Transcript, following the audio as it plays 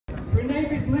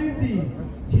Lee.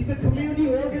 She's a community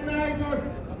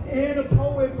organizer and a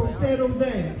poet from San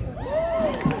Jose.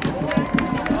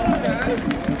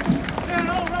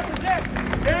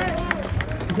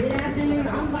 Good afternoon.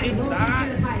 I'm like going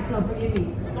to the heights, so forgive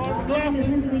me. My name is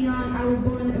Lindsay Leon. I was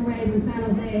born and raised in San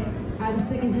Jose. I'm a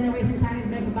second generation Chinese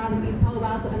American father from East Palo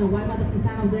Alto and a white mother from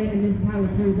San Jose, and this is how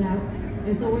it turns out.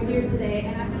 And so we're here today,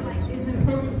 and I feel like it's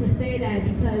important to say that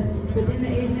because within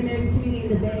the Asian American community in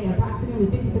the Bay, approximately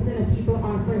 50% of people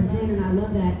are first gen, and I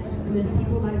love that. And there's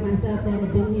people like myself that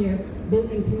have been here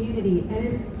building community, and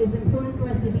it's important for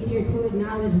us to be here to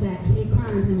acknowledge that hate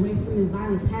crimes and racism and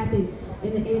violence happen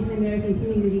in the Asian American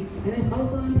community. And it's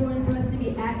also important for us to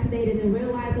be activated and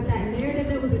realize that that narrative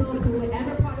that was sold to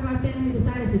whatever part of our family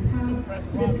decided to come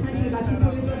to this country about you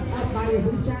pull yourself up by your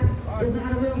bootstraps is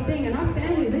not a real thing. And our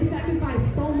families, they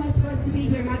sacrificed so much for us to be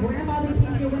here. My grandfather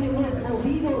came here when it was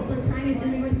illegal for Chinese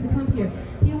immigrants to come here.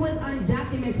 He was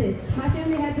undocumented. My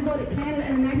family had to go to Canada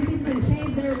in the 1960s and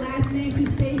change their last name to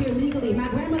stay here legally. My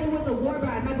grandmother was a war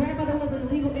bride. My grandmother was an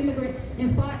illegal immigrant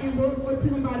and fought in World War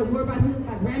II and brought a war bride who was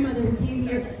my grandmother who came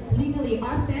here legally.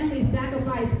 Our family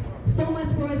sacrificed so much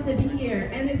for us to be here,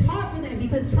 and it's hard for them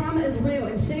because trauma is real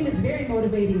and shame is very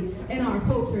motivating in our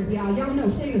cultures, y'all. Y'all know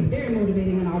shame is very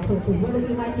motivating in our cultures, whether we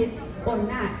like it or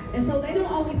not. And so they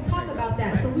don't always talk about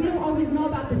that. So we don't always know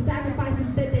about the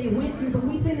sacrifices that they went through, but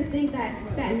we tend to think that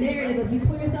that narrative of you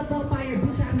pull yourself up by your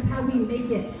bootstraps is how we make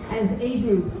it as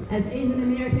Asians, as Asian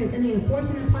Americans. And the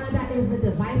unfortunate part of that is the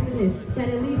divisiveness that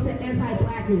it leads to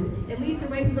anti-blackness. It leads to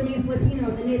racism against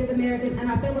Latinos and Native Americans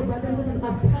and our fellow brothers and sisters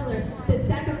of color that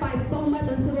sacrifice so much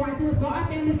on civil rights movements for our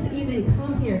families to even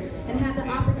come here and have the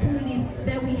opportunities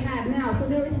that we have now. So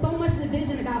there is so much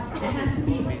division about it has to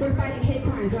be we're fighting hate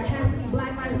crimes, or it has to be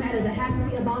Black Lives Matter, it has to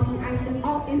be abolishing ICE. It's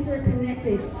all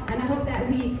interconnected, and I hope that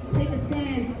we take a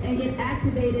stand and get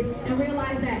activated and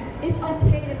realize that it's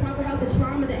okay to talk about the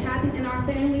trauma that happened in our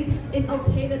families. It's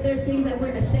okay that there's things that we're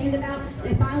ashamed about,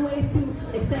 and find ways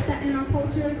to accept that in our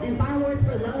cultures and find words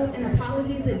for love and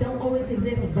apologies that don't always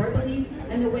exist verbally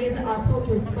and the ways that our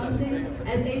cultures function.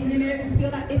 As Asian Americans,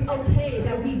 feel that it's okay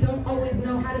that we don't always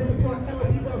know how to support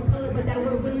fellow people of color, but that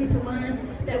we're willing to learn,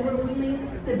 that we're willing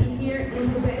to be here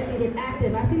and do better and get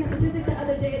active. I seen a statistic the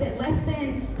other day that less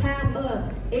than half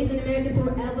of Asian Americans who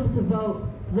are eligible to vote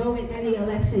in any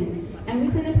election. And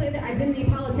we tend to play the identity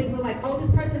politics of like, oh,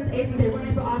 this person is Asian, they're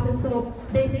running for office, so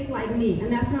they think like me.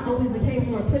 And that's not always the case.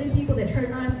 And we're putting people that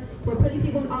hurt us, we're putting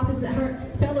people in office that hurt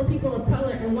fellow people of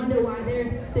color and wonder why there's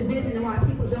division and why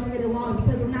people don't get along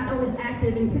because we're not always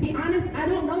active. And to be honest, I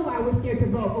don't know why we're scared to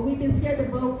vote, but we've been scared to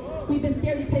vote, we've been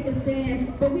scared to take a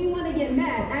stand, but we want to get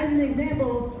mad. As an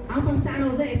example, I'm from San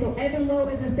Jose, so Evan Lowe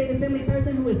is a state assembly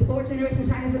person who is fourth generation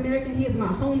Chinese American. He is my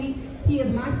homie. He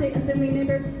is my state assembly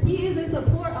member. He is in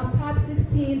support of Prop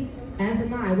 16, as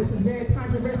am I, which is very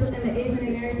controversial in the Asian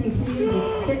American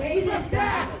community. The Asian,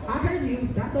 I heard you,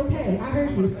 that's okay, I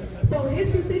heard you. So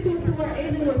his constituents who are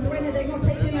Asian were threatened they're gonna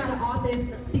take him out of office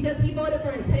because he voted for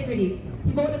integrity.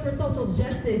 He voted for social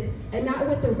justice and not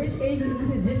what the rich Asians in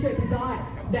his district thought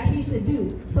that he should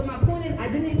do. So my point is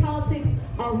identity politics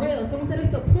are real. So instead of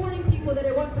supporting people that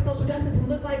are working for social justice who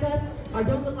look like us or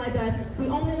don't look like us, we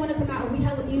only want to come out and we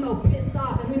hella emo, pissed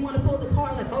off, and we want to pull the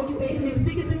card like, oh, you Asian, you're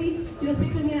speaking to me? You don't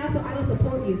speak for me now, so I don't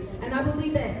support you. And I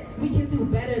believe that we can do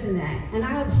better than that. And I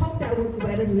have hope that we'll do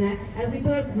better than that as we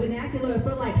build vernacular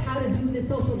for like how to do this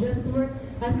social justice work,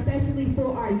 especially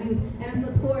for our youth and in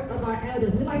support of our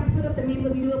elders. We like to put up the memes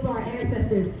that we do it for our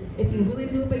ancestors. If you really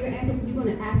do it for your ancestors, you're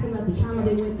going to ask them about the trauma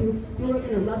they went through. You were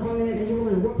going to love on them, and you were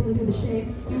going to work with them through the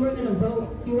shame. You were going to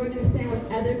vote. You were going to stand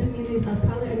with other communities of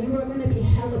color, and you were going to be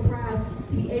hella proud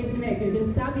to be Asian American. You're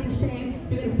going to stop being ashamed.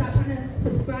 You're going to stop trying to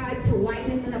subscribe to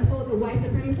whiteness and uphold the white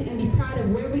supremacy and be proud of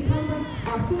where we come from,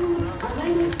 our food, our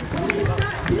language. We're going to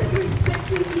stop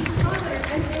disrespecting each other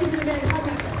as Asian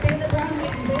Americans. They're the brown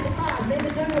Asians, they're the frogs, they're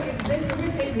the jungle Asians, they're the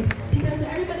rich Asians. Because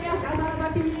to everybody else outside of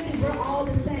our community, we're all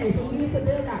the same. So we need to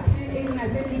build that pan-Asian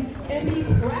identity and be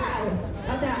proud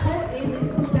of that whole Asian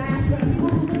diaspora. People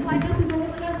who look like us, who don't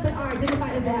look like us, but are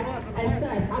identified as that as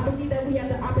such. I believe that we have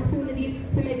the opportunity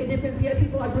to make a difference. Yeah,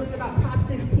 people are bringing about Prop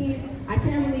 16. I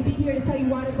can't really be here to tell you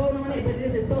why to vote on it, but it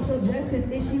is a social justice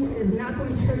issue. It is not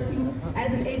going to hurt you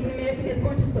as an Asian American. It's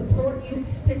going to support you.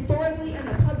 Historically, in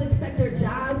the public sector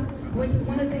jobs, which is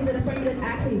one of the things that affirmative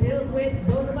action deals with,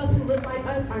 those of us who look like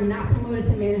us are not promoted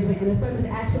to management. And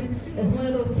affirmative action is one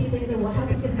of those key things that will help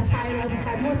us get to the higher levels,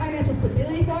 have more financial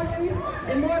stability for our families,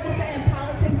 and more of a say in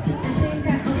politics and things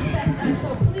that affect us.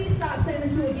 So please stop saying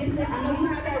that you're against it. I know you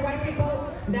have that right to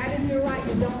vote. That is your right.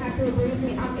 You don't have to agree with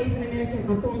me. I'm Asian American.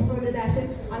 I'm for affirmative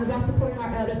action. I'm about supporting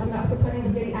our elders. I'm about supporting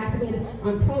us getting activated.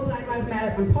 I'm pro-Black Lives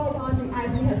Matter. I'm pro-abolishing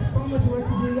ICE. We have so much work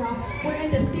to do, y'all. We're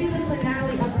in the season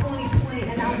finale of 2020,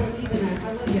 and I believe in us.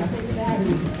 I love y'all. Thank you for having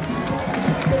me. Before I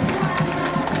go,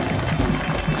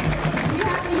 we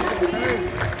have a young man.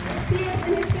 CS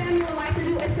and his family would like to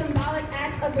do a symbolic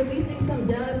act of releasing some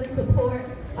doves in support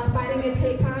of fighting against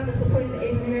hate crimes and supporting the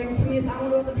Asian American community. So I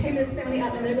want to welcome him and his family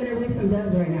up, and they're going to release some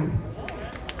doves right now.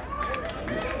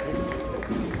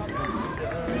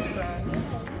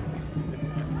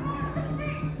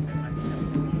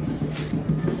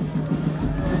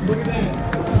 Look at that.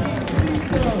 Peace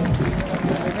doves.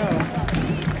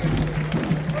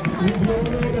 We all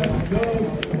know that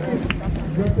doves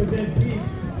represent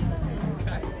peace.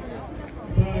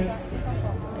 But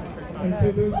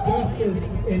until there's justice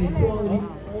and equality,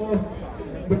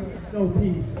 there's no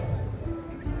peace.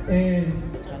 And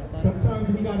sometimes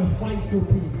we gotta fight for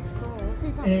peace.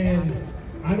 And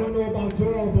I don't know about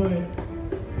y'all, but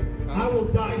I will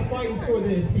die fighting for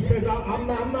this because I'm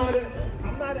not an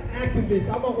activist,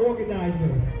 I'm an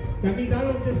organizer. That means I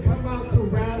don't just come out to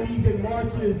rallies and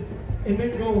marches and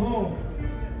then go home.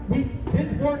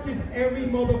 This work is every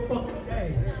motherfucking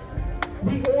day.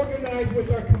 We organize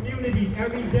with our communities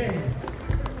every day.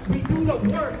 We do the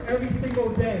work every single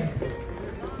day.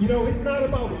 You know, it's not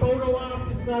about photo ops,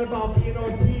 it's not about being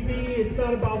on TV, it's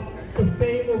not about the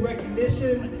fame or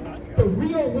recognition. The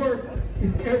real work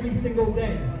is every single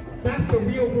day. That's the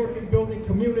real work in building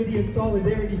community and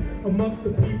solidarity amongst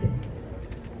the people.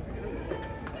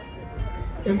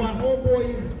 And my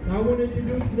homeboy, I want to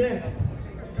introduce next.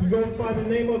 He goes by the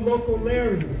name of Local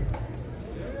Larry.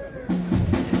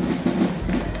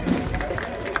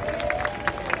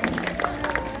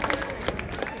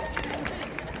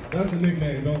 That's a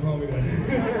nickname, don't call me that.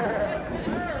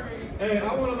 Hey,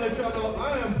 I want to let y'all know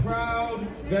I am proud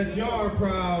that y'all are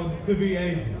proud to be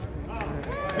Asian.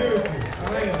 Seriously,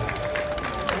 I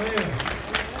am.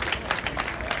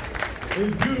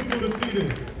 It's beautiful to see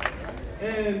this.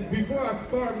 And before I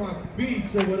start my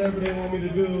speech or whatever they want me to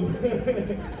do,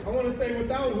 I want to say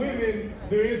without women,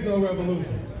 there is no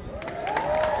revolution.